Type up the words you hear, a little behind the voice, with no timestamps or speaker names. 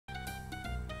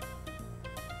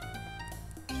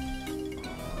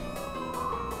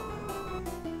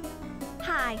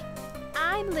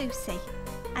I'm Lucy,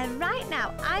 and right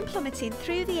now I'm plummeting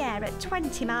through the air at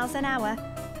 20 miles an hour.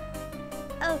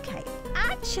 Okay,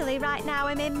 actually right now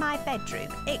I'm in my bedroom,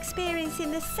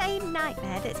 experiencing the same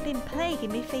nightmare that's been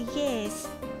plaguing me for years.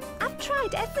 I've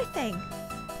tried everything.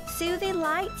 Soothing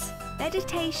lights,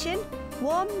 meditation,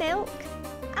 warm milk.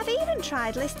 I've even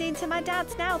tried listening to my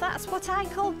dad's Now That's What I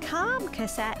Call Calm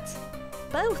cassette.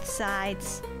 Both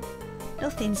sides.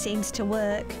 Nothing seems to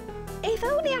work. If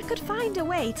only I could find a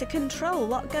way to control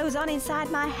what goes on inside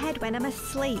my head when I'm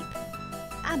asleep.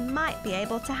 I might be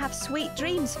able to have sweet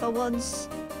dreams for once.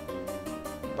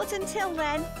 But until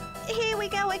then, here we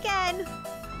go again.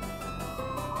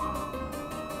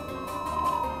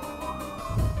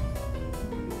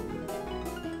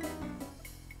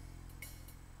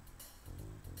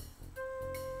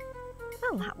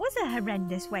 Well, that was a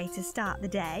horrendous way to start the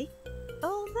day.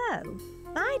 Although,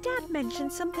 my dad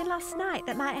mentioned something last night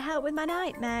that might help with my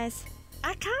nightmares.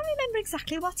 I can't remember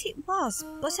exactly what it was,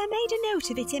 but I made a note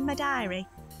of it in my diary.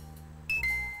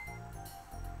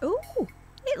 Ooh,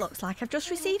 it looks like I've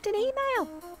just received an email.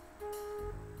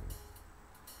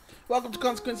 Welcome to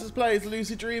Consequences Plays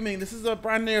Lucid Dreaming. This is a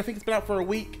brand new, I think it's been out for a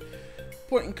week,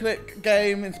 point and click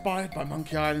game inspired by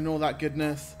Monkey Island and all that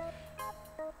goodness.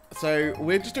 So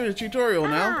we're just doing a tutorial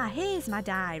now. Ah, here's my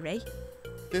diary.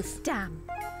 Damn,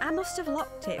 I must have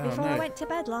locked it before I went to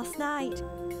bed last night.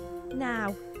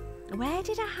 Now, where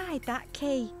did I hide that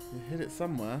key? You hid it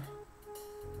somewhere.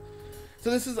 So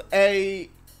this is a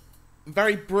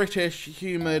very British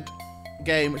humoured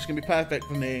game, which is going to be perfect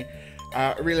for me.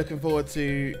 Really looking forward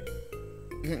to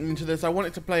getting into this. I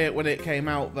wanted to play it when it came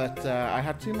out, but I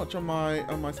had too much on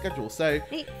my schedule. So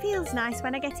it feels nice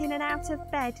when I get in and out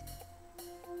of bed.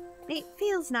 It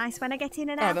feels nice when I get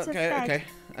in and out of bed.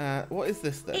 Okay. What is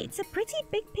this then? It's a pretty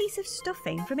big piece of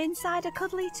stuffing from inside a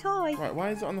cuddly toy. Right,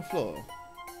 why is it on the floor?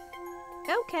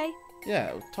 Okay.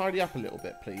 Yeah, tidy up a little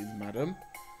bit, please, madam.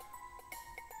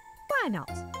 Why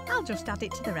not? I'll just add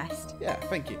it to the rest. Yeah,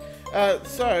 thank you.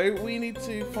 So, we need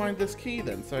to find this key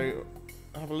then. So,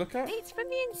 have a look at it. It's from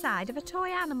the inside of a toy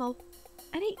animal.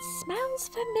 And it smells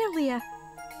familiar.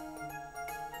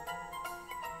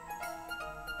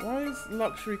 Why is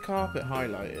luxury carpet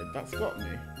highlighted? That's got me.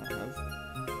 That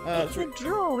has. It's a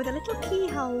drawer with a little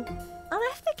keyhole. I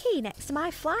left the key next to my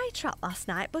fly trap last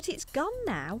night, but it's gone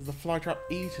now. Is the fly trap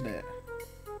eating it?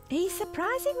 He's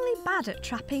surprisingly bad at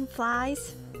trapping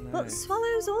flies, but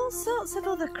swallows all sorts of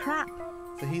other crap.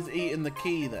 So he's eating the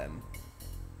key then.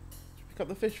 Should we pick up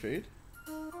the fish food?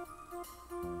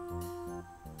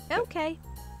 Okay.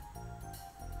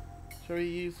 Shall we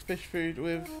use fish food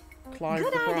with Clive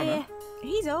Good the piranha? idea.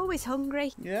 He's always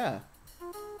hungry. Yeah.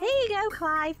 Here you go,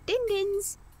 Clive.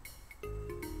 Din-dins.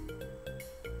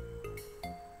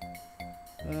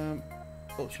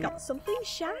 It's got something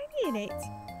shiny in it.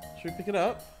 Should we pick it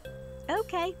up?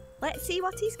 Okay, let's see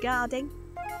what he's guarding.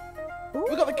 Ooh,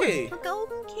 We got the key. The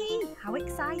golden key. How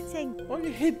exciting. Why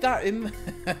you hid that in?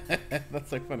 That's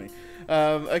so funny.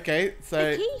 Okay,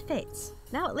 so the key fits.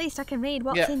 Now at least I can read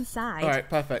what's inside. All right,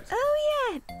 perfect.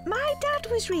 Oh yeah, my dad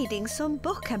was reading some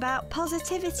book about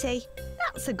positivity.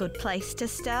 That's a good place to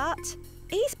start.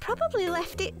 He's probably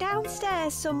left it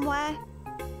downstairs somewhere.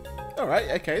 All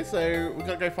right, okay, so we've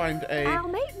got to go find a... I'll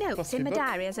make notes in my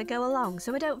diary as I go along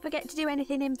so I don't forget to do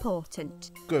anything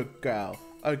important. Good girl.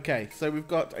 Okay, so we've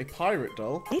got a pirate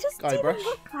doll. He doesn't even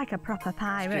look like a proper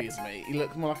pirate. Excuse me, he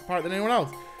looks more like a pirate than anyone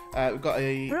else. We've got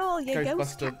a For all your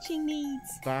ghost Ghostbuster catching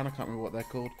needs. van, I can't remember what they're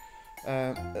called.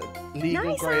 Legal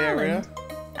Nice grey area. island.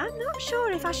 I'm not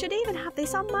sure if I should even have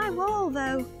this on my wall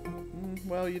though.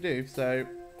 Well, you do, so...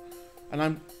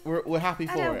 And we're happy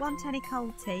for it. I don't want any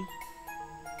cold tea.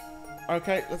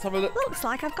 Okay, let's have a look. Looks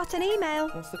like I've got an email.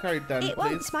 What's the code then, It please?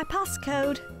 wants my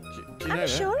passcode. Do you know I'm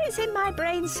sure it's in my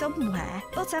brain somewhere,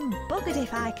 but I'm buggered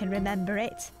if I can remember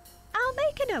it. I'll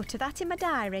make a note of that in my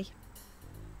diary.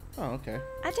 Oh, okay.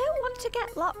 I don't want to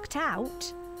get locked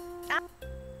out.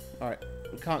 Alright,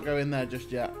 we can't go in there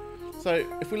just yet. So,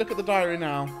 if we look at the diary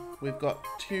now, we've got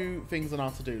 2 things on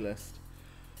our to-do list.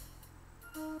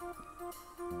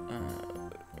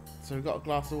 So we've got a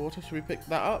glass of water. Should we pick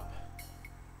that up?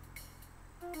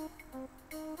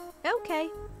 Okay.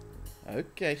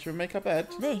 Okay, should we make our bed?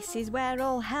 This is where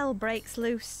all hell breaks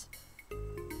loose.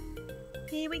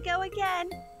 Here we go again.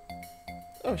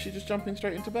 Oh, she's just jumping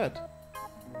straight into bed.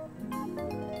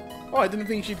 Oh, I didn't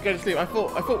think she'd go to sleep. I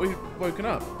thought we'd woken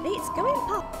up. It's going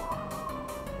pop.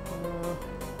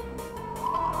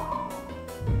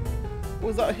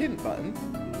 Was that a hint button?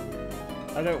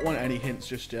 I don't want any hints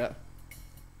just yet.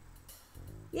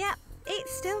 Yep,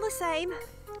 it's still the same.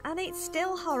 And it's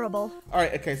still horrible.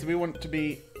 Alright, okay, so we want to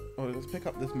be... Oh, let's pick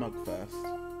up this mug first.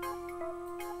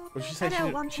 What did she say?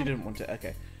 She didn't want it.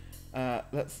 Okay.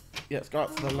 Let's go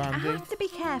out to the landing. I have to be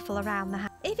careful around the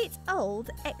house. If it's old,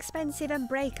 expensive and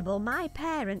breakable, my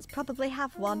parents probably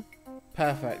have one.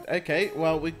 Perfect. Okay,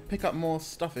 well, we pick up more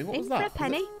stuffing. What was that? For a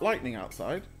penny. Was it lightning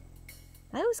outside?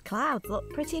 Those clouds look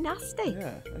pretty nasty.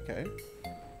 Yeah, okay.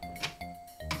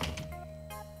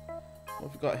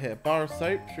 What have we got here? Bar of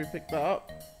soap. Should we pick that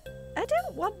up? I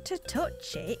don't want to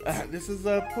touch it. This is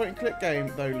a point-and-click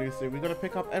game, though, Lucy. We've got to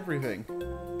pick up everything.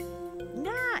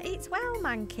 Nah, it's well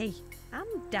manky. I'm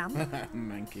damp.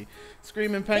 Manky.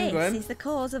 Screaming penguin. This is the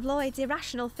cause of Lloyd's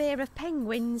irrational fear of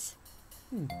penguins.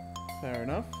 Fair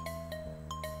enough.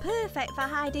 Perfect for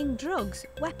hiding drugs,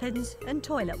 weapons and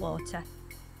toilet water.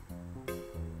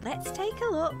 Let's take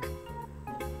a look.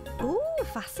 Ooh,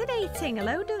 fascinating. A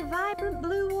load of vibrant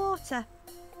blue water.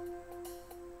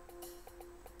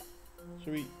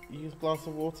 Should we use a glass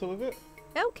of water with it?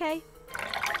 Okay.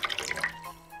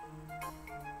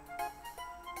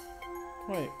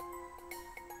 Wait.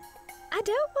 I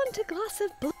don't want a glass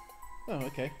of blue. Oh,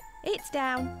 okay. It's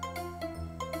down.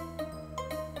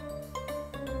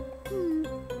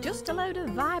 Just a load of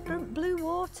vibrant blue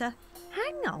water.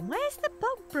 Hang on, where's the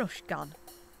bug brush gone?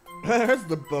 Where's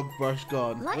the bug brush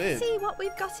gone? Let's Weird. see what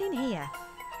we've got in here.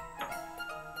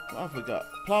 What have we got?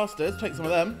 Plasters. Take some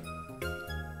of them.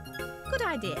 Good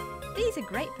idea. These are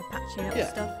great for patching up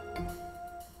stuff.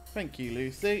 Thank you,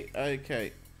 Lucy.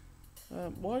 Okay.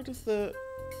 Why does it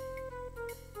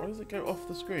go off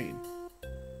the screen?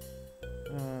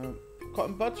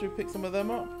 Cotton buds. Should we pick some of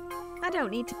them up? I don't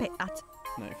need to pick that.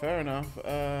 No, fair enough.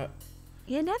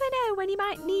 You never know when you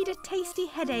might need a tasty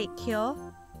headache cure.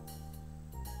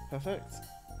 Perfect.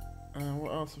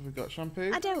 What else have we got?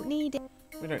 Shampoo? I don't need it.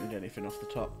 We don't need anything off the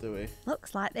top, do we?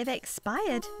 Looks like they've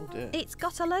expired. Oh dear. It's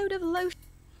got a load of lotion.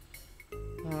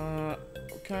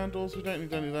 Candles, we don't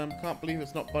need any of them. Can't believe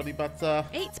it's not body butter.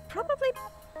 It's probably...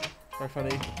 Very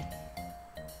funny.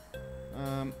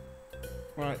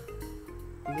 Right.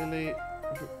 Lily...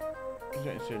 We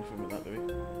don't need to do anything with that, do we?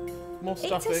 More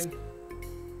stuffing.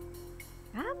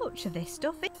 How much of this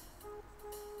stuff is...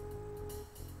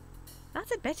 That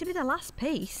had better be the last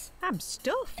piece. I'm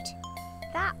stuffed.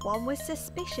 That one was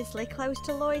suspiciously close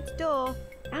to Lloyd's door.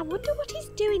 I wonder what he's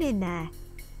doing in there.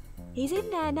 He's in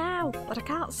there now, but I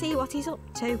can't see what he's up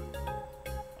to.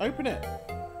 Open it.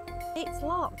 It's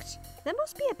locked. There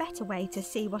must be a better way to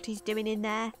see what he's doing in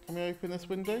there. Can we open this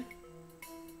window?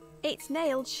 It's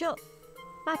nailed shut.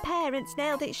 My parents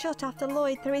nailed it shut after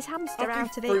Lloyd threw his hamster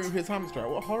out of it. Threw his hamster out?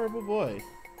 What a horrible boy.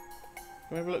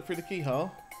 Can we have a look through the keyhole?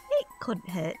 It couldn't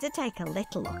hurt to take a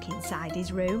little look inside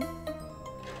his room.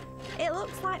 It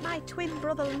looks like my twin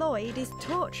brother Lloyd is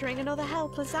torturing another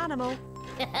helpless animal.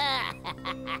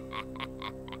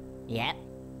 Yep.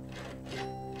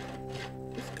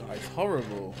 This guy's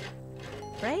horrible.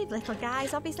 Brave little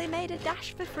guy's obviously made a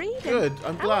dash for freedom. Good,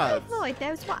 I'm glad. I wonder if Lloyd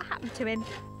knows what happened to him.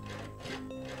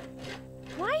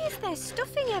 Why is there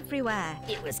stuffing everywhere?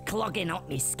 It was clogging up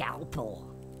me scalpel.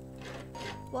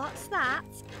 What's that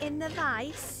in the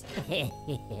vice?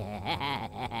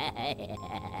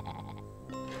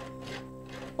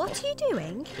 What are you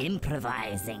doing?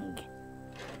 Improvising.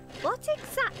 What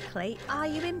exactly are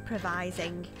you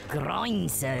improvising? Groin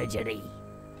surgery.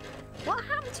 What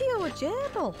happened to your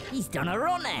gerbil? He's done a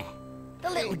runner. The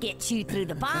little git chewed through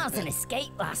the bars and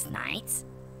escaped last night.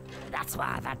 That's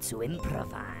why I've had to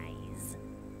improvise.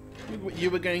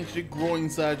 You were going to do groin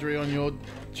surgery on your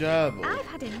gerbil. I've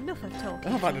had enough of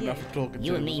talking I've had to enough of talking to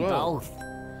You and him me as well. both.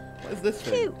 What is this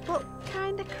thing? Cute, but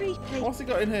kinda creepy. What's he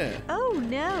got in here? Oh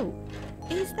no.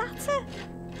 Is that a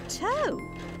toe?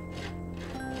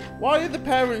 Why are the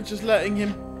parents just letting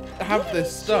him have Look this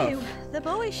at stuff? you. The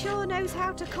boy sure knows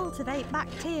how to cultivate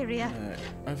bacteria.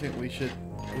 I think we should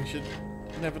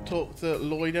never talk to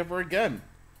Lloyd ever again.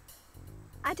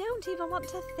 I don't even want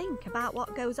to think about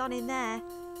what goes on in there.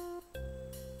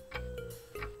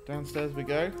 Downstairs we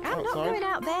go. I'm Outside. not going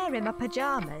out there in my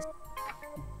pyjamas.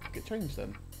 Get changed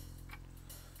then.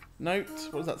 Note.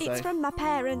 What does that say? It's from my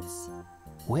parents.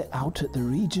 We're out at the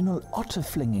regional otter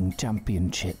flinging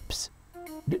championships.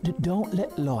 Don't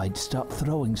let Lloyd start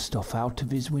throwing stuff out of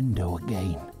his window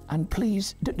again. And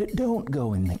please, don't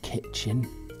go in the kitchen.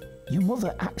 Your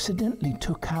mother accidentally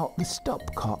took out the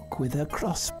stopcock with her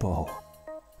crossbow.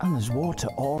 And there's water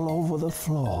all over the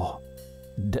floor.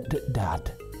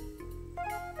 Dad.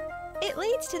 It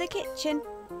leads to the kitchen.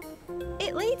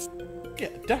 It leads... Yeah,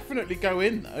 definitely go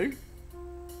in though.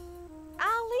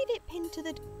 I'll leave it pinned to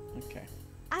the... Okay.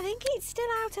 I think it's still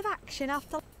out of action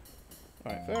after...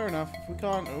 Right, fair enough. If we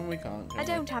can't, then we can't. I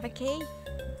don't have a key.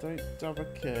 Don't have a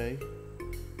key.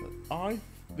 I'm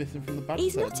missing from the back.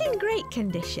 He's not in great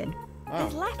condition. Wow.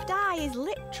 His left eye is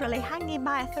literally hanging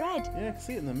by a thread. Yeah, I can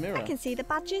see it in the mirror. I can see the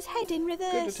badger's head in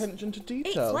reverse. Good attention to Its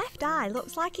detail. left eye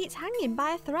looks like it's hanging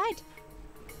by a thread.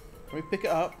 Can we pick it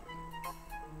up?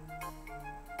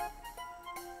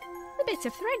 The bit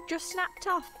of thread just snapped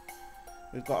off.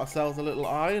 We've got ourselves a little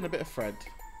eye and a bit of thread.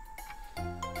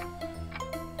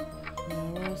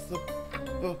 Where's the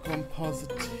book on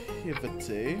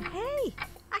positivity? Hey,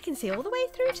 I can see all the way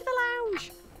through to the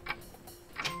lounge.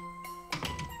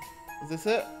 Is this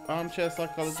it? Armchair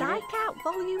Psychology? Psych Out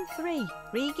Volume 3,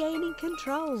 Regaining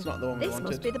Control. It's not the one we This wanted.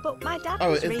 must be the book my dad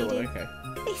Oh, was it is reading. the one,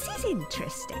 okay. This is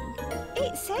interesting.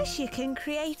 It says you can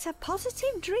create a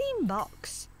positive dream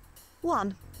box.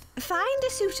 1. Find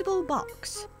a suitable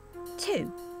box.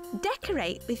 2.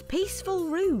 Decorate with peaceful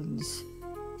runes.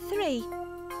 3.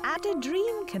 Add a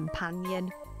dream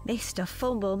companion. Mr.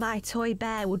 Fumble, my toy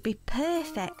bear, would be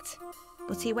perfect,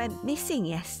 but he went missing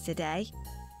yesterday.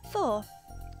 4.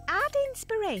 Add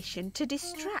inspiration to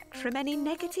distract from any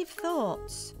negative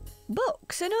thoughts.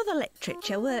 Books and other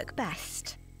literature work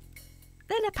best.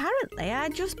 Then apparently I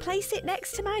just place it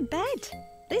next to my bed.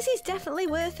 This is definitely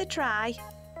worth a try.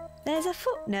 There's a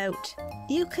footnote.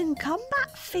 You can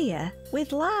combat fear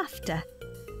with laughter.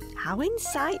 How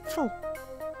insightful.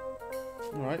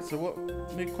 Alright, so what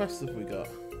new quests have we got?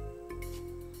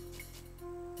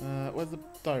 Where's the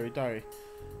diary?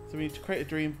 So we need to create a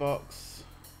dream box,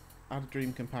 add a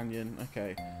dream companion.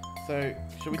 Okay, so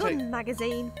shall we Gun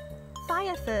magazine.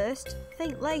 Fire first,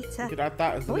 think later. We could add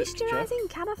that as the literature. Moisturising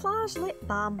camouflage lip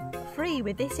balm. Free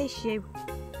with this issue.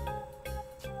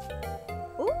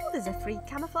 Oh, there's a free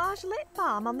camouflage lip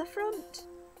balm on the front.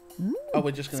 Oh,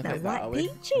 we're just going to Smells take that, like are we?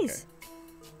 peaches. Okay.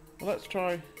 Well, let's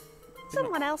try.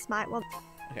 Someone else might want.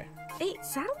 Okay. It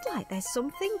sounds like there's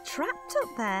something trapped up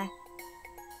there.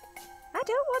 I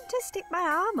don't want to stick my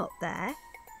arm up there.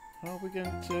 How are we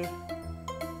going to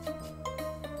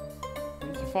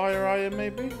use a fire iron,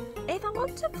 maybe? If I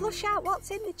want to flush out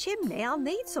what's in the chimney, I'll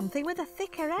need something with a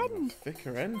thicker end.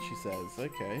 Thicker end, she says.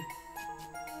 Okay.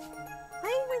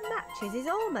 Playing with matches is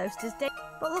almost as dangerous,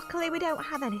 but luckily we don't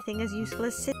have anything as useful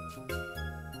as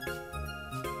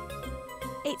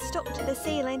It's stuck to the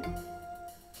ceiling.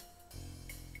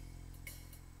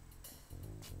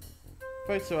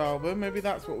 Photo album. Maybe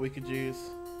that's what we could use.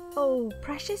 Oh,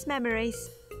 precious memories.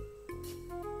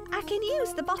 I can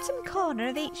use the bottom corner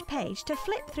of each page to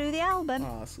flip through the album.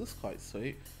 Ah, this looks quite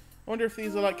sweet. I wonder if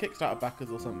these are like Kickstarter backers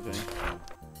or something.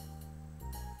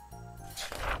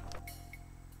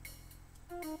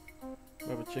 We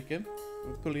have a chicken.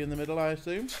 With a pulley in the middle, I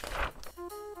assume.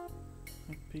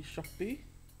 Happy shoppy.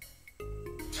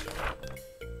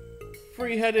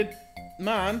 Three-headed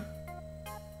man.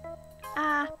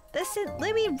 Ah, the St.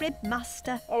 Louis Rib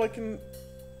Master. Oh, I can...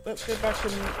 Let's go back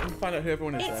and find out who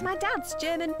everyone is It's then. my dad's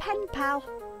German pen pal.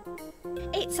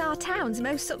 It's our town's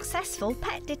most successful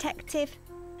pet detective.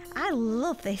 I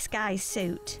love this guy's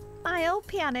suit. My old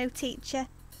piano teacher.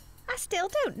 I still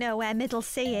don't know where Middle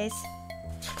C is.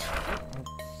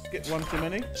 Skip one too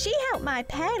many. She helped my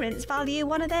parents value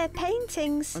one of their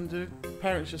paintings. And do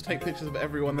parents just take pictures of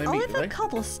everyone they meet, do Oliver they?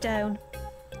 Cobblestone.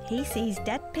 He sees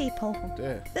dead people. Oh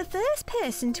dear. The first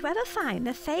person to ever find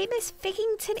the famous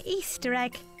Figgington Easter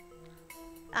egg.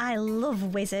 I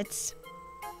love wizards.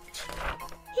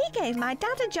 He gave my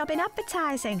dad a job in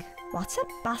advertising. What a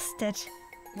bastard.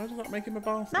 Why does that make him a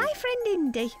bastard? My friend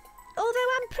Indy. Although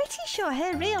I'm pretty sure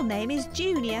her real name is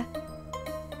Junior.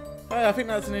 Hey, I think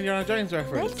that's an Indiana Jones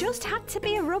reference. There just had to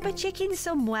be a rubber chicken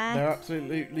somewhere. There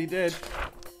absolutely did.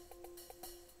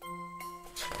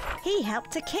 He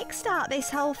helped to kickstart this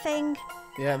whole thing.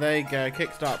 Yeah, there you go.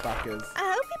 Kickstart backers.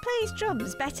 I hope he plays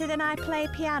drums better than I play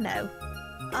piano.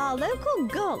 Our local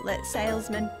gauntlet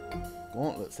salesman.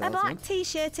 Gauntlet A salesman. black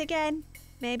t-shirt again.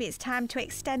 Maybe it's time to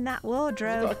extend that He's got a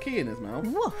wardrobe. key in his mouth.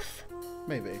 Woof.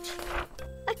 Maybe.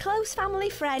 A close family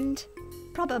friend.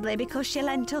 Probably because she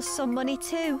lent us some money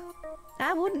too.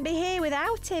 I wouldn't be here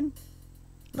without him.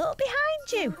 Look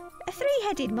behind you. A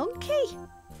three-headed monkey.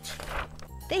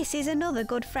 This is another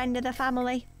good friend of the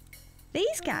family.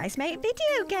 These guys make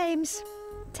video games.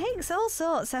 Takes all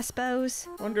sorts, I suppose.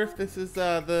 Wonder if this is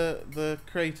the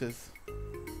creators.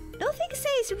 Nothing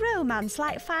says romance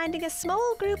like finding a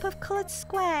small group of coloured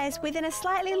squares within a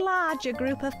slightly larger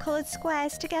group of coloured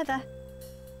squares together.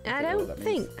 I know what don't that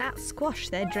think means. that's squash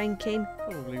they're drinking.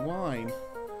 Probably wine.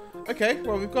 Okay,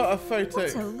 well we've got a photo.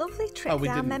 What a lovely trip Oh, we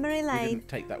down didn't. memory We lane. didn't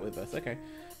take that with us. Okay.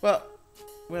 Well,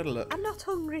 we had a look. I'm not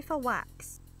hungry for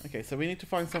wax. Okay, so we need to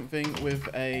find something with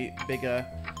a bigger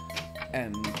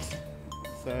end.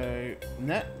 So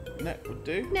net would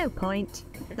do. No point.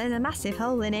 There's a massive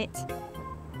hole in it.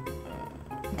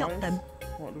 Got Pliers? them.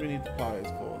 What do we need the pliers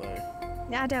for though?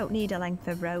 I don't need a length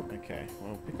of rope. Okay,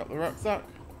 well, pick up the rucksack.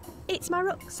 It's my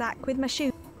rucksack with my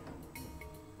shoe.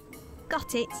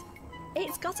 Got it.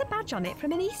 It's got a badge on it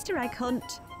from an Easter egg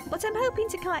hunt. But I'm hoping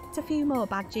to collect a few more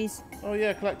badges. Oh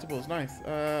yeah, collectibles, nice.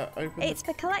 Open It's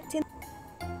for collecting.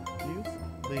 use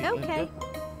the Okay. linter.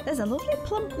 There's a lovely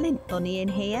plump lint bunny in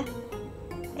here.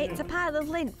 It's a pile of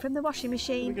lint from the washing What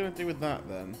are machine. we going to do with that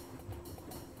then?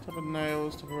 Top of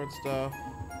nails, top of red stuff.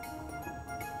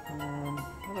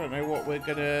 I don't know what we're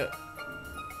going to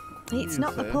It's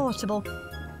not the here. portable.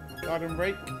 Garden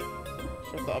rake.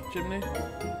 Shove that up chimney.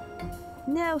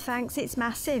 No thanks, it's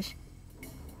massive.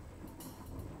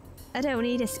 I don't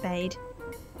need a spade.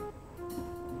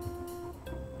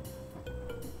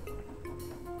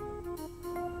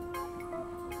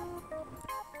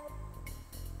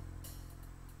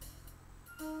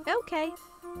 Okay.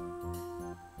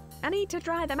 I need to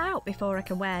dry them out before I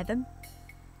can wear them.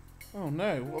 Oh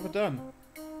no, what have I done?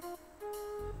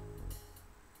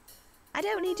 I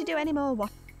don't need to do any more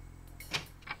wash.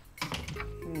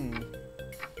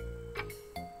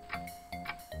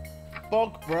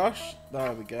 Bog brush.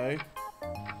 There we go.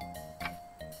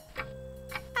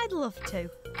 I'd love to.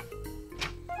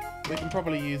 We can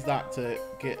probably use that to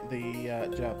get the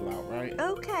gerbil out, right?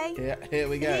 Okay. Here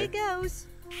we go. Here goes.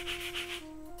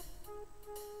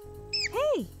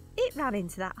 Hey, it ran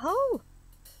into that hole.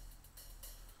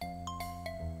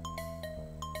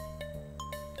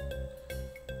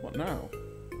 What now?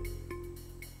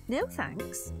 No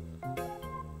thanks. I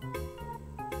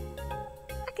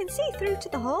can see through to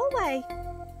the hallway.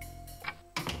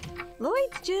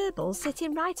 Lloyd's gerbil's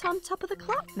sitting right on top of the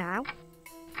clock now.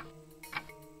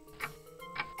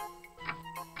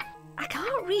 I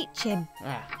can't reach him.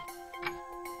 Ah.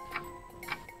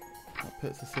 That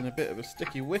puts us in a bit of a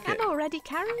sticky wicket. I'm already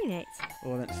carrying it.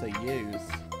 Or let's say use.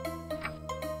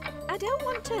 I don't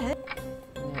want to hurt.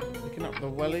 Picking up the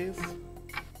wellies.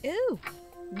 Ooh,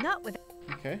 not with.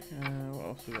 Okay, what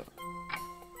else we got?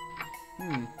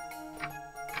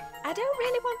 I don't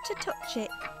really want to touch it.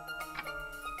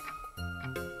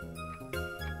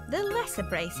 The less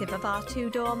abrasive of our two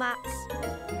doormats.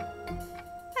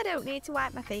 I don't need to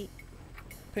wipe my feet.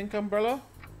 Pink umbrella.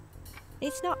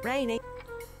 It's not raining.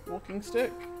 Walking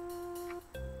stick.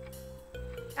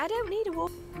 I don't need a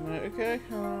walk. Right, okay.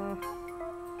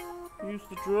 Use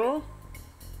the drawer.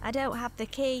 I don't have the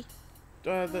key.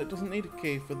 That doesn't need a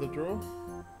key for the drawer.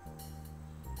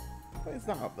 What is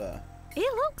that up there? He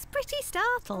looks pretty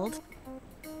startled.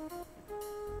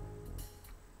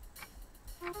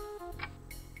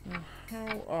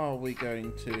 How are we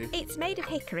going to... It's made of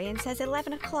hickory and says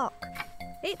 11 o'clock.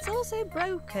 It's also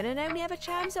broken and only ever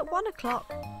chimes at 1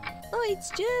 o'clock.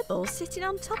 Lloyd's gerbil's sitting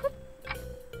on top of...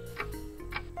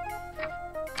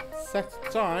 Set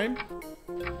time?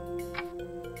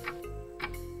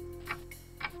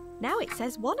 Now it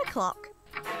says 1 o'clock.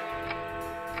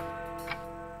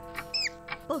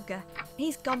 Bugger,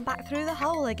 he's gone back through the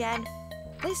hole again.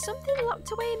 There's something locked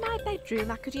away in my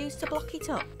bedroom I could use to block it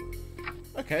up.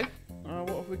 Okay. What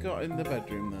have we got in the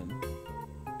bedroom then?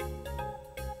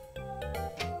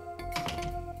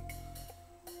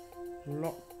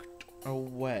 Locked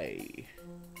away.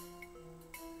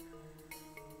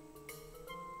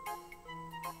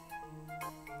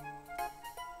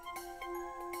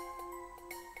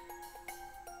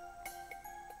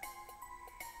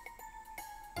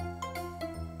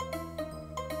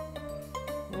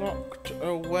 Locked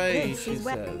away, This she is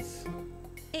where- says.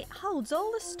 It holds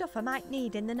all the stuff I might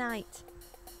need in the night.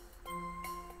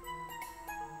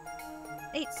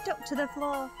 It's stuck to the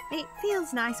floor. It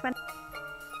feels nice when...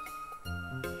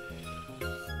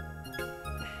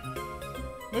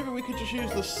 Maybe we could just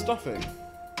use the stuffing.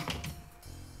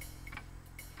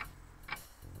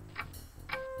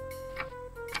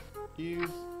 Use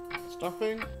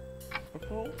stuffing? Of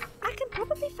course. I can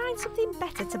probably find something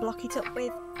better to block it up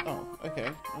with. Oh, okay.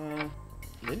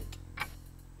 Lint?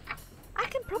 I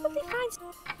can probably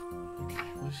find...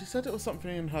 Well, she said it was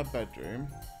something in her bedroom.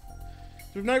 So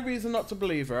we've no reason not to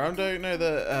believe her. I don't know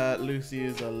that Lucy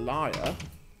is a liar.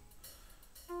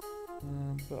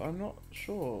 But I'm not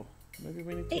sure. Maybe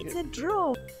we need to It's get... a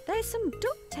drawer. There's some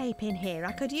duct tape in here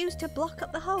I could use to block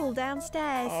up the hole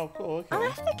downstairs. Oh, cool, I okay.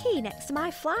 left the key next to my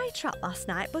fly trap last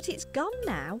night, but it's gone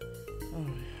now. Oh,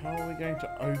 how are we going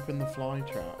to open the fly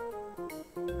trap?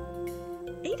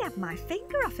 He'd have my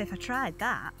finger off if I tried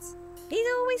that. He's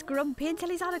always grumpy until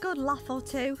he's had a good laugh or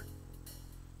two.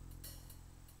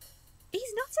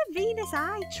 He's not a Venus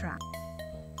eye trap.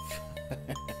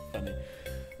 Funny.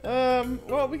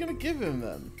 What are we going to give him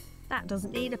then? That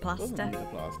doesn't need a Doesn't plaster. need a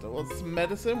plaster. What's some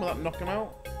medicine? Will that knock him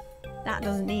out? That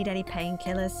doesn't need any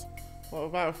painkillers. What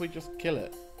about if we just kill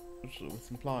it? with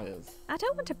some pliers. I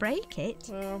don't want to break it.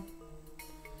 Well,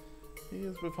 he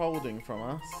is withholding from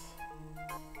us.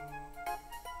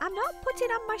 I'm not putting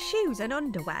on my shoes and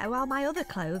underwear while my other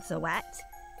clothes are wet.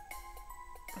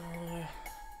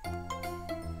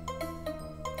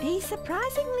 He's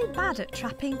surprisingly bad at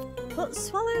trapping, but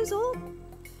swallows all. I'm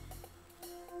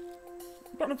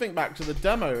trying to think back to the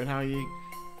demo and how you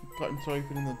got him to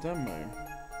open in the demo.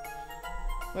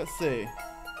 Let's see.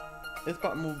 It's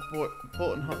got more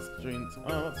important hot strings.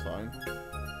 Oh, that's fine.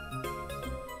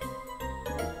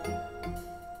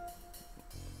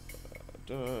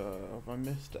 Have I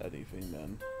missed anything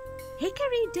then?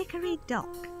 Hickory dickory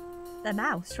dock. The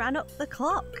mouse ran up the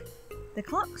clock. The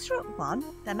clock struck 1,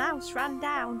 the mouse ran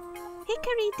down.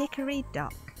 Hickory dickory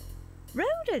dock.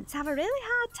 Rodents have a really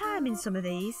hard time in some of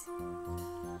these.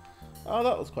 Oh,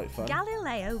 that was quite fun.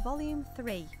 Galileo Volume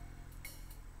 3.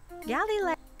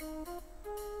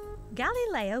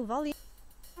 Galileo Volume...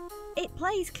 It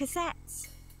plays cassettes.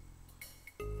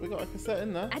 We got a cassette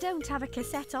in there. I don't have a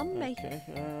cassette on me. Okay,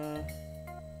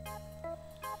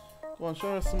 go on,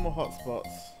 show us some more hotspots.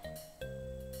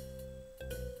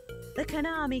 The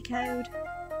Konami Code.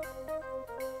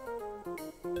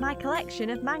 My collection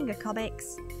of manga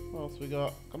comics. What else we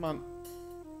got? Come on.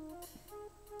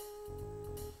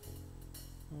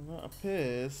 Well, that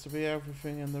appears to be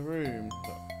everything in the room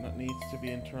that needs to be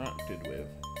interacted with.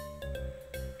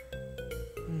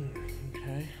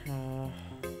 Okay.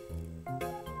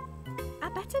 I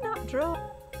better not draw.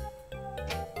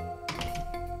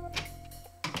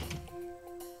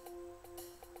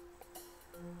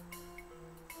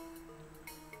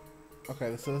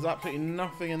 Okay, so there's absolutely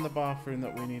nothing in the bathroom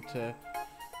that we need to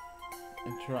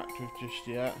interact with just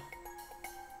yet.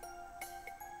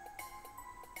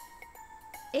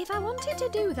 If I wanted to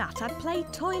do that, I'd play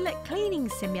Toilet Cleaning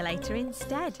Simulator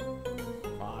instead.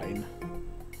 Fine.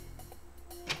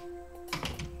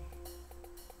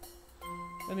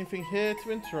 Anything here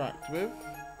to interact with?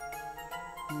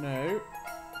 No.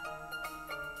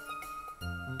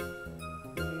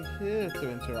 Anything here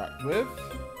to interact with?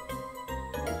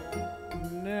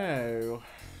 No.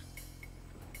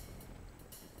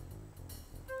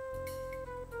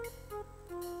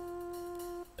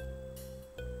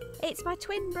 It's my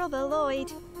twin brother,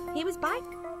 Lloyd. He was by...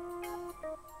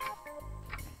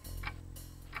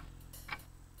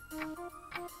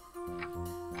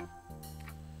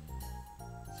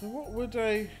 So what would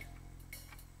a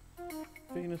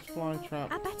Venus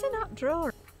flytrap I better not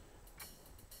draw.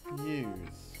 use?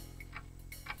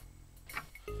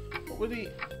 What would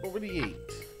he eat?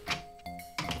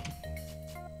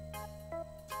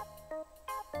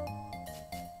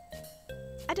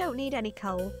 I don't need any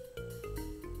coal.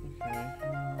 Okay.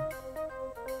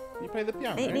 You play the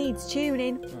piano? It needs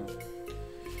tuning.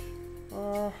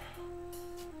 Oh.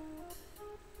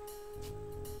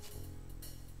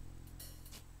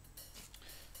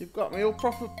 You've got me all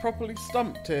properly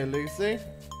stumped here, Lucy.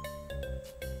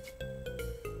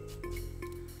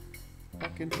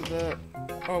 Back into the...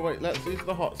 Oh wait, let's use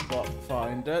the hotspot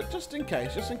finder, just in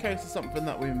case there's something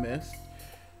that we missed.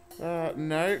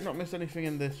 No, not missed anything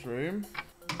in this room.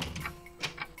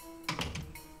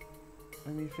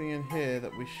 Anything in here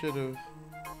that we should have...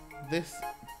 This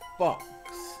box.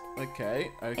 Okay.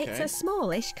 It's a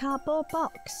smallish cardboard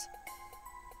box.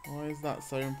 Why is that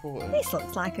so important? This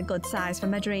looks like a good size for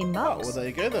my dream box. Oh, well there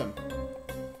you go then.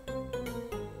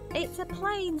 It's a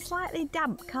plain, slightly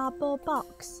damp cardboard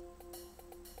box.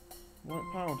 White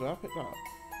powder, I'll pick that up.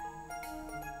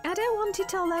 I don't want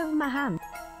it all over my hand.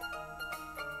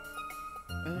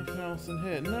 Anything else in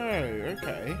here? No,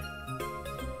 okay.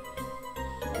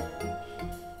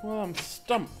 Well, I'm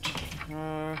stumped.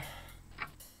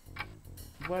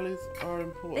 Wellies are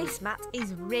important. This mat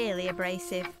is really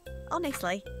abrasive.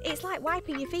 Honestly, it's like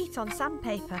wiping your feet on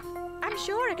sandpaper. I'm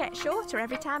sure I get shorter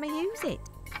every time I use it.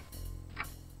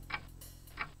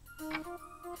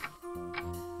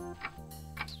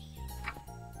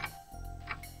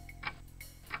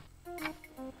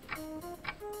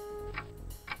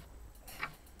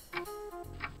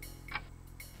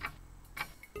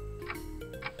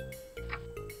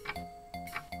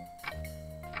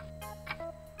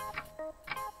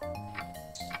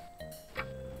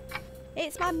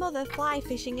 It's my mother fly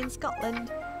fishing in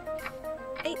Scotland.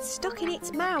 It's stuck in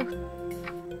its mouth.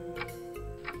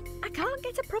 I can't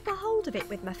get a proper hold of it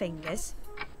with my fingers.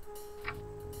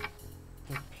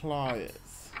 The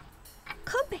pliers.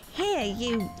 Come here,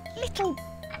 you little...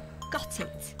 Got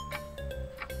it.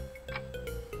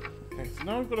 Okay, so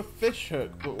now we've got a fish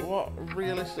hook, but what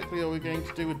realistically are we going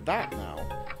to do with that now?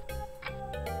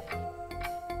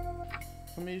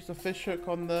 Can we use the fish hook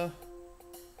on the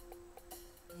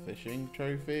fishing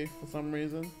trophy for some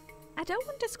reason. I don't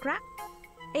want to scrap.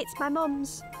 It's my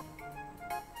mum's.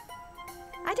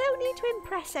 I don't need to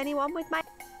impress anyone with my...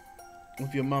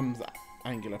 With your mum's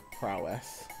angular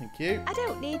prowess. Thank you. I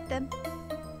don't need them.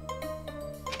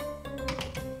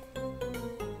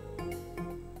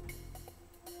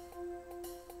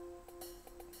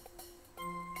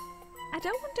 I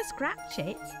don't want to scratch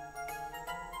it.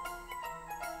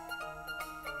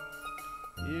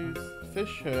 Use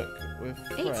fish hook with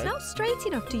thread. It's not straight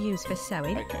enough to use for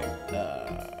sewing.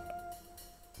 Okay.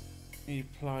 Need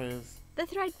pliers. The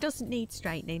thread doesn't need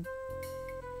straightening.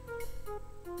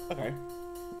 Okay.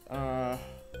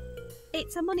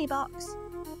 It's a money box.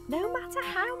 No matter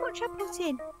how much I put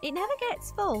in, it never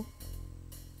gets full.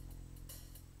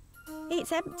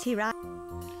 It's empty, right?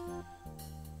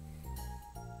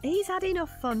 He's had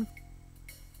enough fun.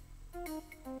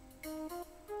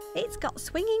 It's got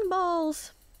swinging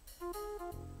balls.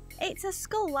 It's a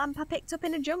skull lamp I picked up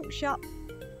in a junk shop.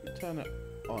 Turn it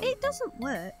on. It doesn't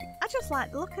work. I just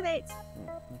like the look of it.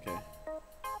 Oh, okay.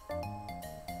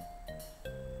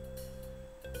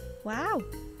 Wow,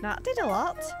 that did a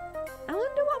lot. I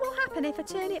wonder what will happen if I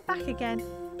turn it back again.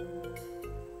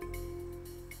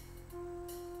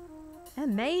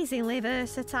 Amazingly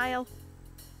versatile.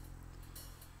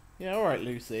 Yeah, alright,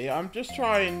 Lucy. I'm just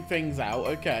trying things out,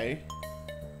 okay?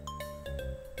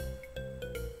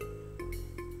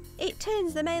 It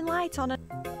turns the main light on.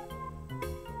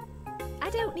 I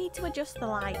don't need to adjust the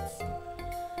lights.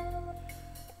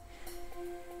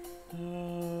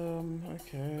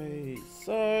 Okay,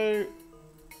 so...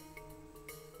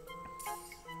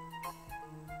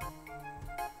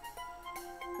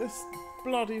 This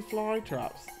bloody fly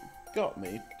trap's got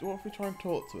me. What if we try and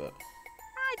talk to it?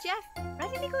 Hi, Jeff.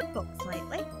 Read any good books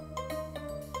lately?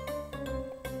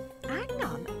 Hang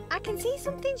on. I can see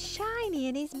something shiny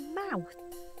in his mouth.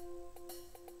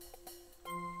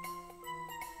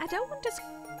 I don't want to...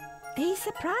 He's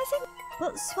surprising,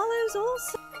 but swallows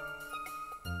also...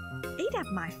 He'd have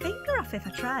my finger off if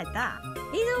I tried that.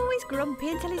 He's always grumpy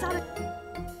until he's on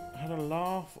a... Had a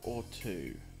laugh or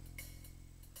two.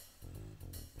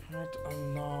 Had a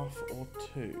laugh or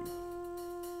two.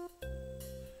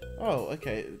 Oh,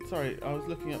 okay. Sorry, I was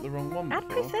looking at the wrong one I'd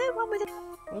before. prefer one with a...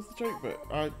 Where's the joke bit?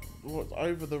 I was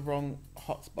over the wrong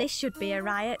hotspot. This should be a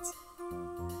riot.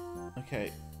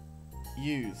 Okay.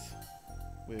 Use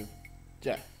with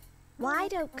Jeff. Why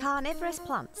don't carnivorous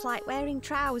plants like wearing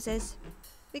trousers?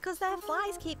 Because their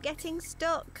flies keep getting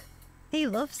stuck. He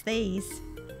loves these.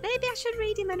 Maybe I should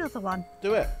read him another one.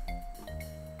 Do it.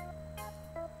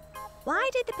 Why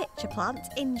did the pitcher plant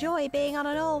enjoy being on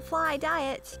an all-fly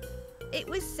diet? It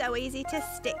was so easy to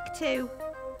stick to.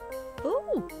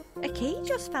 Ooh, a key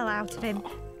just fell out of him.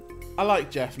 I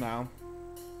like Jeff now.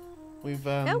 We've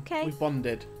Okay.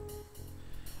 bonded.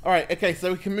 Alright, okay,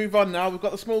 so we can move on now. We've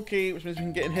got the small key, which means we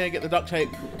can get in here, get the duct tape,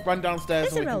 run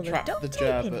downstairs, There's and we a can roll of trap duct the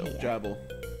tape in here. gerbil.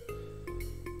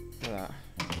 Look at that.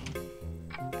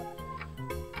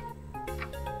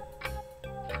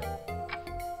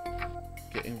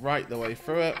 Getting right the way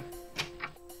through it.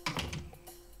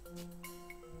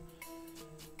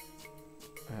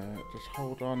 Just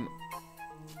hold on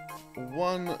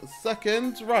 1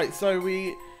 second. Right, so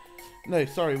we... No,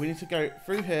 sorry, we need to go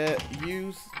through here,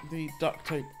 use the duct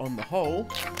tape on the hole.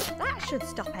 That should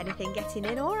stop anything getting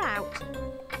in or out.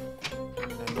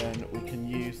 And then we can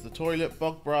use the toilet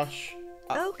bog brush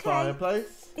at the Okay.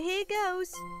 fireplace. Here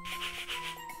goes.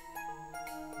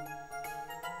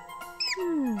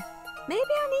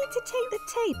 Maybe I need to take the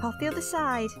tape off the other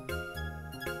side.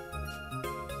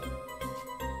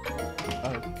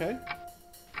 Okay.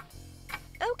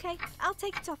 Okay, I'll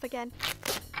take it off again.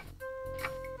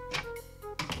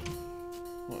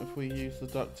 What if we use the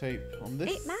duct tape on this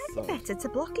It might side? be better to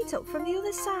block it up from the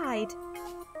other side.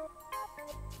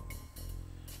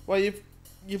 Well,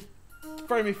 you've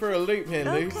thrown me through a loop here,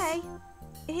 Luce. Okay,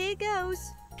 here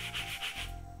goes.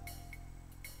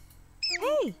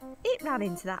 Hey, it ran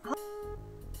into that hole.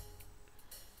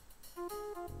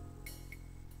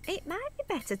 It might be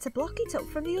better to block it up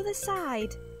from the other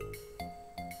side.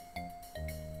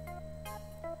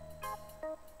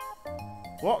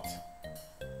 What?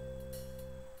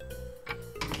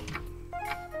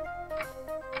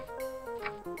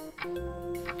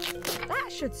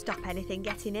 That should stop anything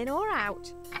getting in or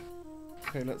out.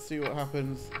 Okay, let's see what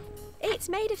happens. It's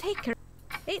made of hickory.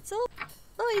 It's all...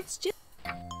 Oh, it's just...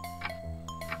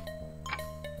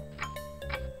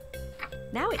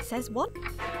 Now it says one.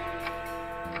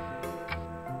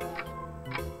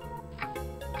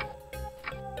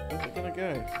 Where's it gonna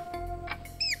go?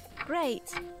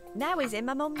 Great. Now he's in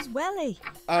my mum's welly.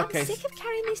 Okay. I'm sick of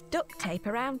carrying this duct tape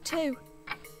around too.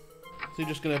 So you're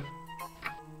just gonna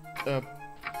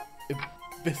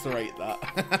eviscerate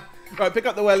that. Right, pick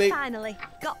up the welly. Finally,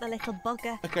 got the little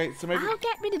bugger. Okay, so maybe I'll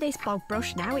get rid of this bog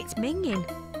brush now, it's minging.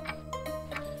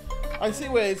 I see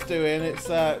what it's doing. It's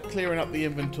clearing up the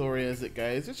inventory as it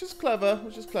goes, which is clever.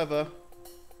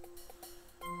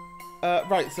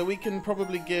 Right, so we can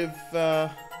probably give.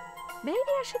 Maybe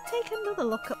I should take another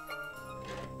look at.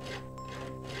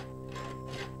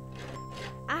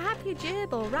 I have your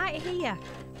gerbil right here.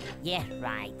 Yeah,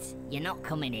 right. You're not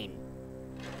coming in.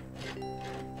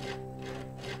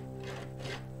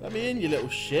 Let me in, you little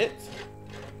shit.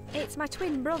 It's my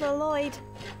twin brother Lloyd.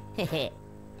 Heh.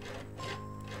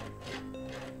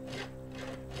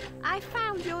 I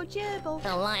found your gerbil.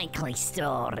 A likely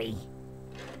story.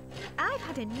 I've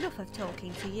had enough of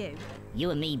talking to you.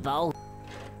 You and me both.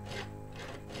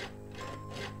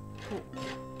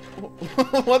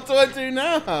 What do I do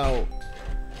now?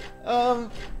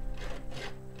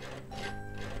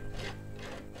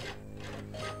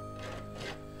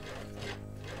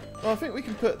 Well, I think we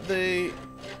can put the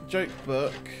joke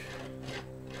book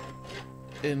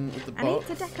in with the box. I need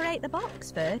to decorate the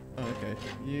box first. Oh, okay.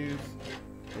 Use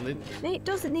lint. It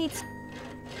doesn't need.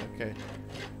 Okay.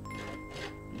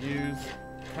 Use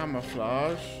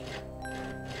camouflage.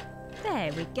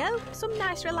 There we go. Some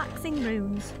nice relaxing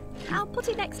runes. I'll put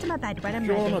it next to my bed when I'm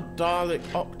Drawn ready. a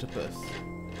Dalek octopus.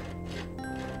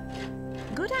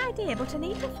 Good idea, but I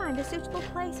need to find a suitable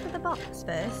place for the box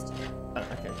first.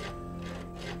 Okay.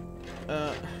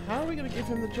 How are we going to give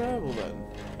him the gerbil then?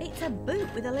 It's a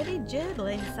boot with a living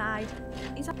gerbil inside.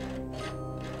 He's a...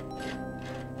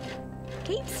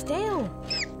 Keep still.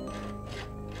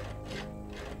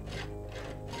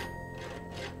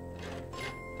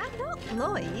 I'm not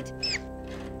Lloyd.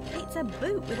 It's a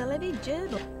boot with a living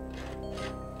gerbil.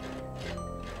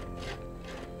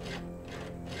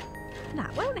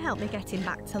 That won't help me getting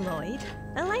back to Lloyd.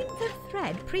 A length of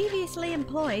thread previously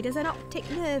employed as an optic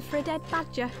nerve for a dead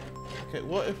badger. Okay,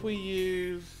 what if we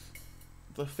use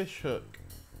the fish hook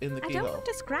in the I keyhole? don't want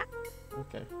to scrap.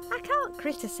 Okay. I can't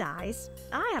criticise.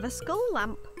 I have a skull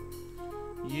lamp.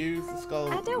 Use the skull.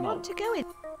 I don't want to go in.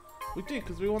 We do,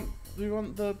 because we want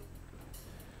the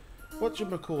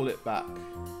whatchamacallit back.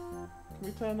 Can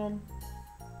we turn on?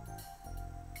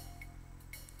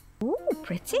 Ooh,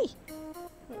 pretty.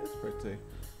 That is pretty.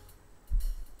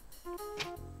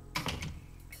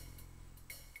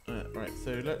 Right,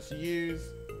 so let's use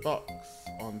box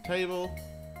on table.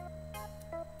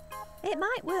 It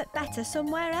might work better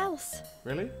somewhere else.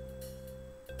 Really?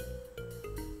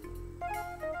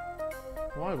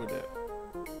 Why would it?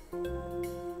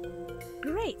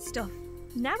 Great stuff.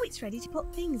 Now it's ready to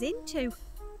put things into.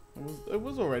 It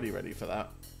was already ready for that.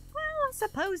 Well, I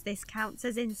suppose this counts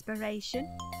as inspiration.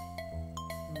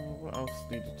 What else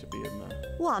needed to be in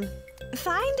there? 1.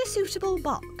 Find a suitable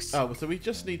box. Oh, so we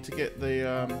just need to get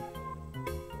the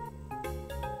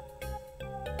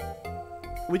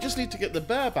we just need to get the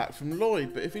bear back from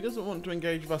Lloyd, but if he doesn't want to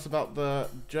engage with us about the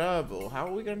gerbil, how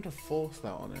are we going to force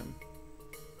that on him?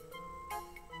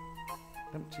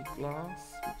 Empty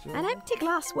glass? An empty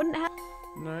glass wouldn't help.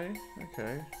 No?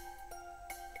 Okay.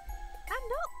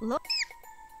 I'm not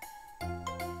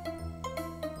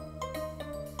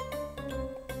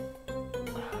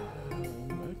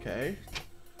Okay.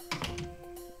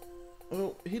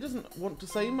 Well, he doesn't want to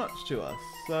say much to us,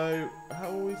 so how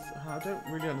are we... I don't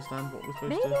really understand what we're supposed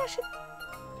Maybe to... I should.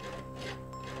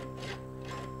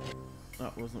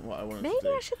 That wasn't what I wanted Maybe to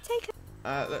do. I should take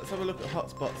a. Let's have a look at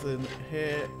hotspots in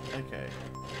here. Okay.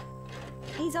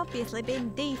 He's obviously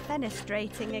been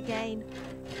defenestrating again.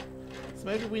 So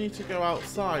maybe we need to go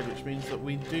outside, which means that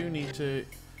we do need to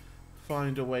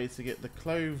find a way to get the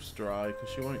clothes dry, because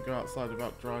she won't go outside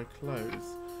without dry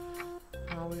clothes.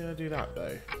 How are we going to do that,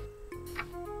 though?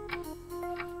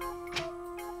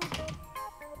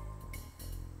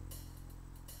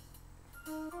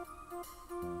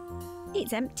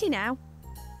 It's empty now.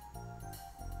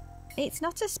 It's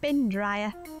not a spin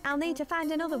dryer. I'll need to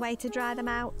find another way to dry them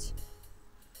out.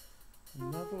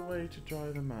 Another way to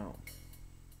dry them out.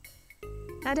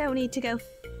 I don't need to go.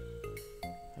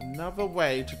 Another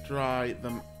way to dry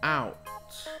them out.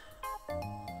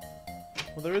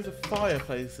 Well, there is a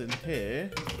fireplace in here.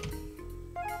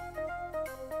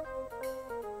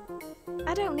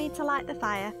 I don't need to light the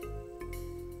fire.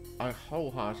 I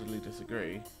wholeheartedly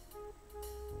disagree.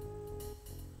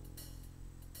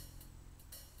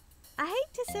 I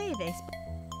hate to say this.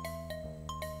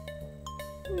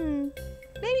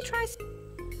 Maybe try.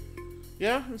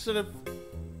 Yeah, instead of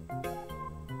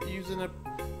using a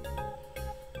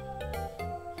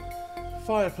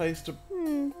fireplace to.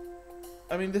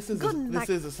 I mean, this is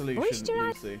a solution,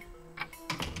 moisturize- Lucy.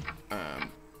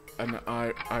 then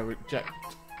I reject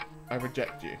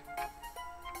you.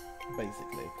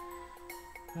 Basically.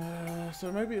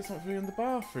 So maybe it's something in the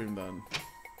bathroom then.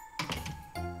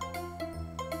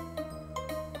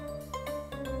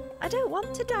 I don't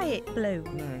want to dye it blue.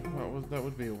 No, that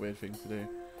would be a weird thing to do.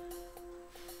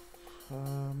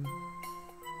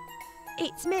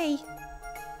 It's me.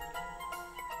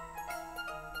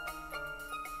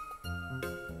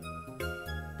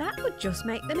 That would just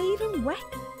make them even wet.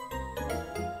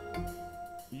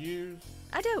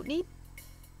 I don't need...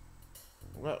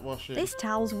 Wet washing. This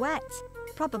towel's wet.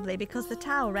 Probably because the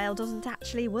towel rail doesn't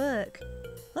actually work.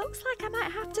 Looks like I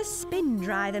might have to spin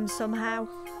dry them somehow.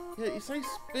 Yeah, you say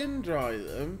spin dry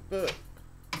them, but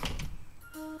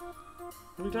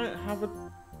we don't have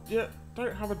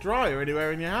a dryer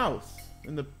anywhere in your house.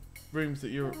 In the rooms that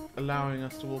you're allowing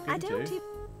us to walk into.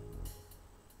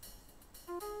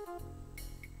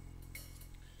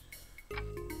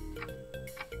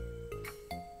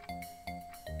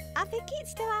 I think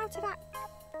it's still out of act.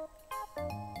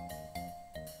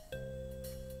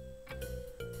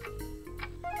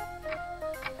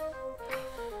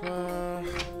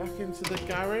 Back into the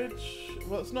garage.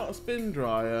 Well, it's not a spin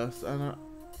dryer, and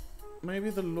maybe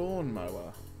the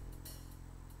lawnmower.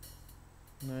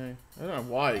 No, I don't know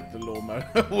why the lawnmower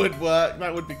would work.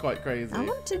 That would be quite crazy. I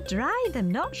want to dry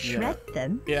them, not shred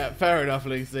them. Yeah, fair enough,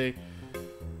 Lucy.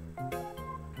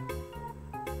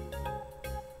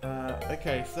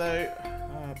 Okay, so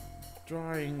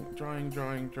drying. Drying.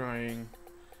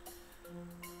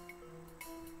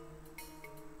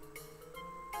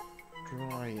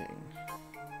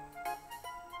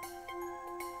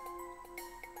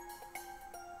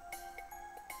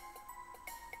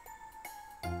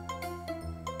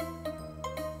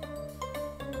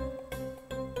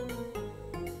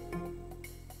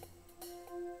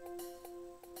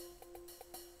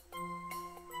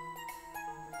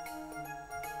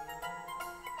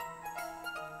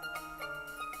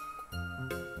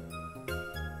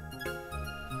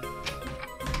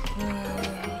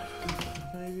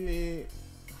 Maybe.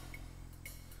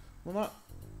 Well, that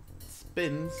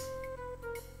spins.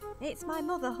 It's my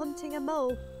mother hunting a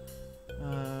mole.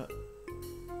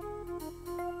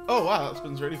 Oh wow, that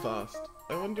spins really fast.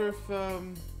 I wonder if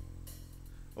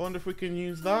we can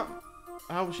use that.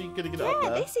 How is she gonna get it up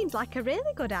there? Yeah, this seems like a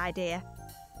really good idea.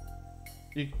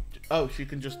 She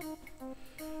can just.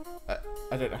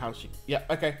 I don't know how she. Yeah,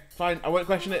 okay, fine. I won't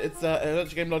question it. It's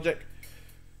adventure game logic.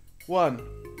 1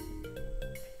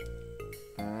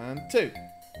 and 2.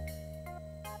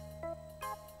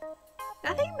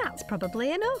 I think that's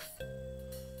probably enough.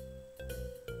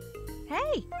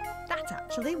 Hey, that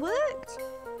actually worked.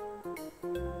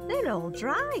 They're all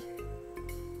dry.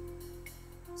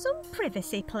 Some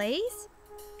privacy, please.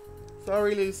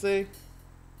 Sorry, Lucy.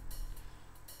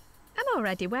 I'm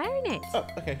already wearing it. Oh,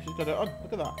 okay, she's got it on.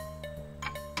 Look at that.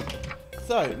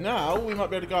 So, now we might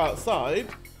be able to go outside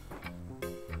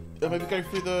and maybe go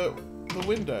through the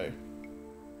window.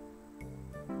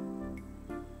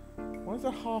 Why is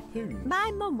there a harpoon?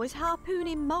 My mum was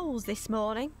harpooning moles this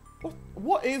morning.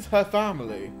 What is her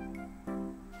family?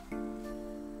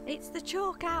 It's the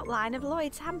chalk outline of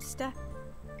Lloyd's hamster.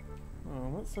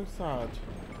 Oh, that's so sad.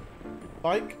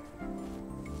 Bike?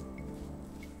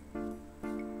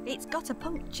 It's got a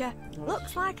puncture. Oh.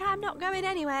 Looks like I'm not going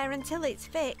anywhere until it's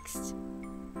fixed.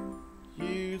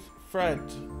 Use thread.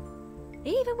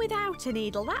 Even without a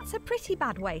needle, that's a pretty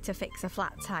bad way to fix a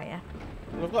flat tyre.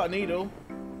 Well, I've got a needle.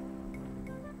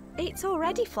 It's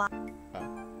already flat.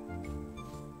 Oh.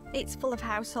 It's full of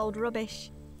household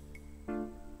rubbish.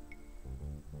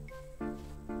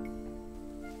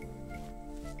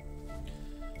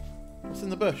 What's in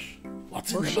the bush?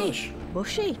 What's in the bush?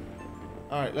 Bushy.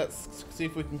 Alright, let's see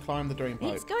if we can climb the drain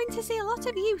pipe. It's going to see a lot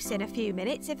of use in a few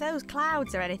minutes if those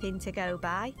clouds are anything to go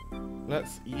by.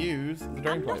 Let's use the drain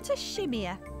I'm pipe. not a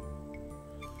shimmier.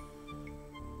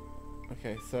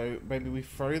 Okay, so maybe we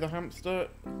throw the hamster.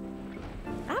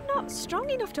 I'm not strong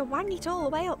enough to wang it all the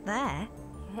way up there.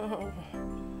 Oh,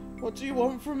 what do you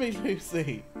want from me,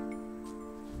 Lucy?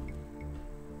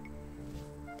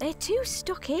 They're too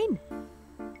stuck in.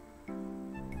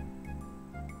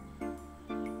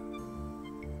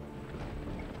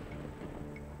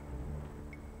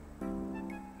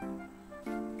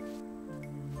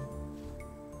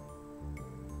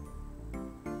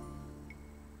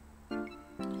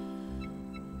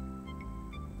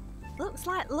 Looks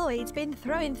like Lloyd's been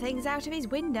throwing things out of his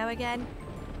window again.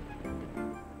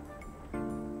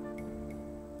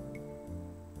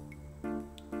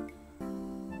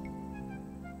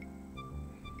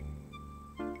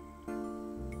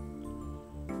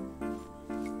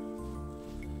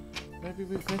 Maybe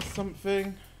we've missed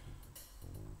something.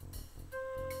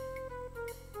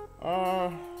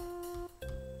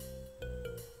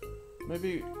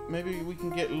 Maybe we can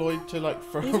get Lloyd to like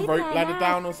throw Is a it rope there ladder now?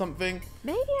 down or something.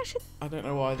 Maybe I should... I don't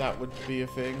know why that would be a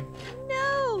thing.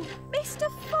 No! Mr.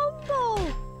 Fumble!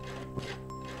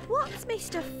 What's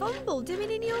Mr. Fumble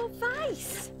doing in your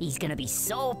vice? He's gonna be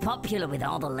so popular with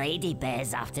all the lady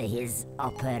bears after his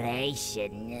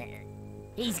operation.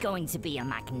 He's going to be a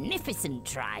magnificent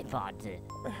tripod.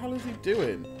 What the hell is he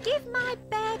doing? Give my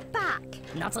bear back.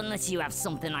 Not unless you have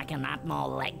something I can add more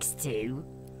legs to.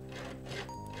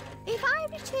 If I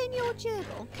return your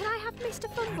gerbil, can I have Mr.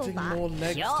 Fumble Adding back? more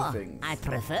legs to Sure, things. I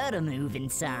prefer a moving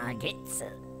target.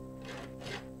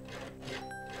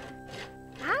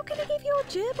 How can I give your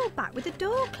gerbil back with the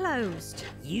door closed?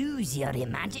 Use your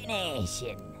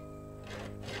imagination.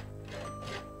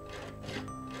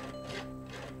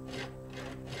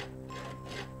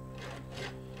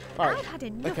 Alright, I've had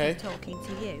enough okay. of talking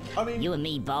to you. I mean, You and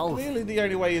me both. clearly the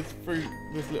only way is through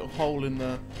this little hole in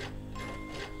the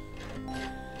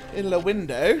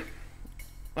window.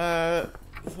 So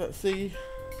let's see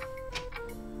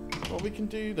what we can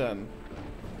do then.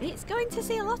 It's going to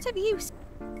see a lot of use.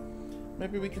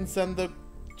 Maybe we can send the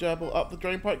gerbil up the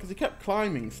drain pipe because he kept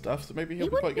climbing stuff, so maybe he'll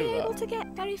You be quite wouldn't be good able at to get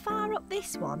very far up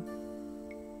this one.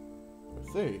 that.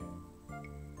 Let's see.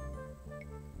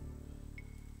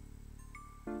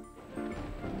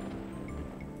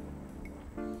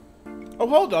 Oh,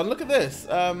 hold on, look at this.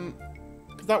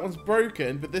 Because that one's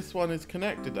broken, but this one is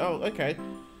connected. Oh, okay.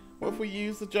 What if we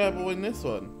use the gerbil in this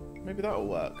one? Maybe that'll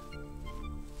work.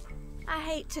 I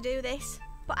hate to do this,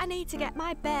 but I need to get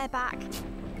my bear back.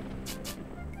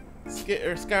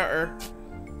 Skitter, scatter.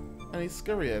 And he's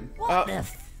scurrying. What the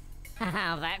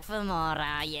back for more,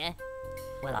 are you?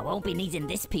 Well, I won't be needing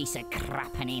this piece of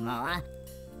crap anymore.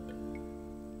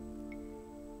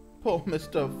 Poor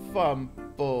Mr.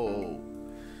 Fumble.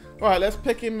 Right, let's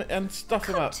pick him and stuff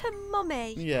him Come up. to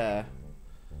mummy. Yeah.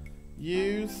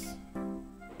 Use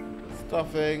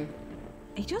stuffing.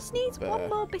 He just needs Bear. one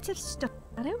more bit of stuff.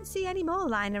 I don't see any more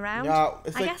lying around. Yeah,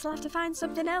 it's I like- guess I'll have to find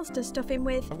something else to stuff him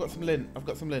with. I've got some lint. I've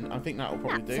got some lint. I think that'll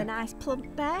probably That's do. a nice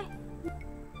plump bear.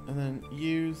 And then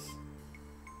use.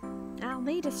 I'll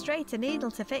need a straighter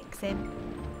needle to fix him.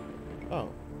 Oh.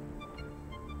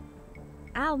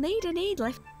 I'll need a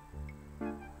needle.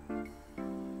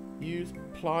 Use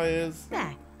pliers.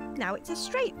 There. Now it's a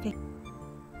straight fit.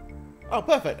 Oh,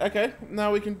 perfect. Okay.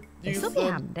 Now we can use This'll be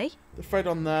handy. the thread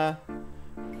on there.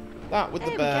 That with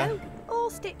There the bear. we go. All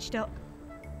stitched up.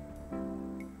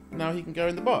 Now he can go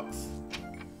in the box.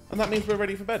 And that means we're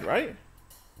ready for bed, right?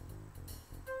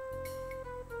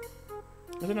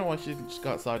 I don't know why she didn't just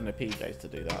go outside in her PJs to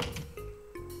do that.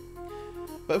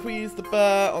 But if we use the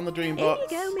bear on the dream Here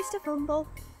box. you go, Mr. Fumble.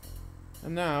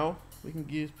 And now we can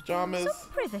use pyjamas.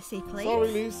 Some privacy, please. Sorry,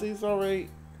 Lucy, sorry.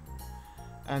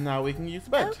 And now we can use the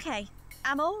bed. Okay,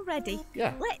 I'm all ready.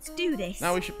 Yeah. Let's do this.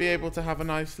 Now we should be able to have a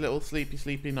nice little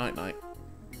sleepy night.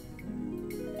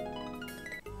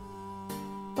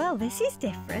 Well, this is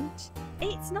different.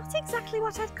 It's not exactly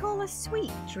what I'd call a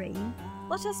sweet dream,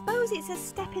 but I suppose it's a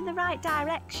step in the right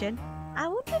direction. I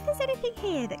wonder if there's anything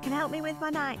here that can help me with my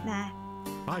nightmare.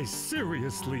 I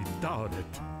seriously doubt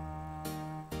it.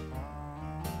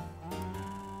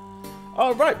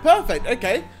 All right, perfect.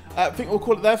 Okay, I think we'll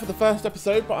call it there for the first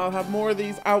episode, but I'll have more of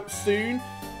these out soon.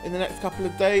 In the next couple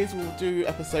of days, we'll do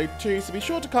episode 2. So be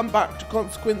sure to come back to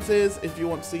Consequences if you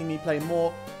want to see me play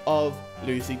more of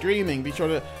Lucy Dreaming. Be sure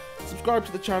to subscribe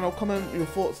to the channel, comment your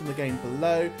thoughts on the game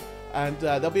below, and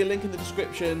there'll be a link in the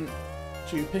description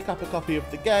to pick up a copy of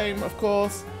the game, of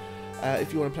course,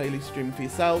 if you want to play Lucy Dreaming for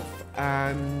yourself.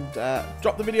 And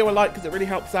drop the video a like because it really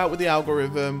helps out with the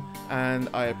algorithm, and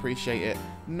I appreciate it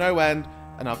no end.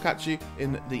 And I'll catch you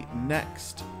in the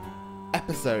next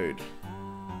episode.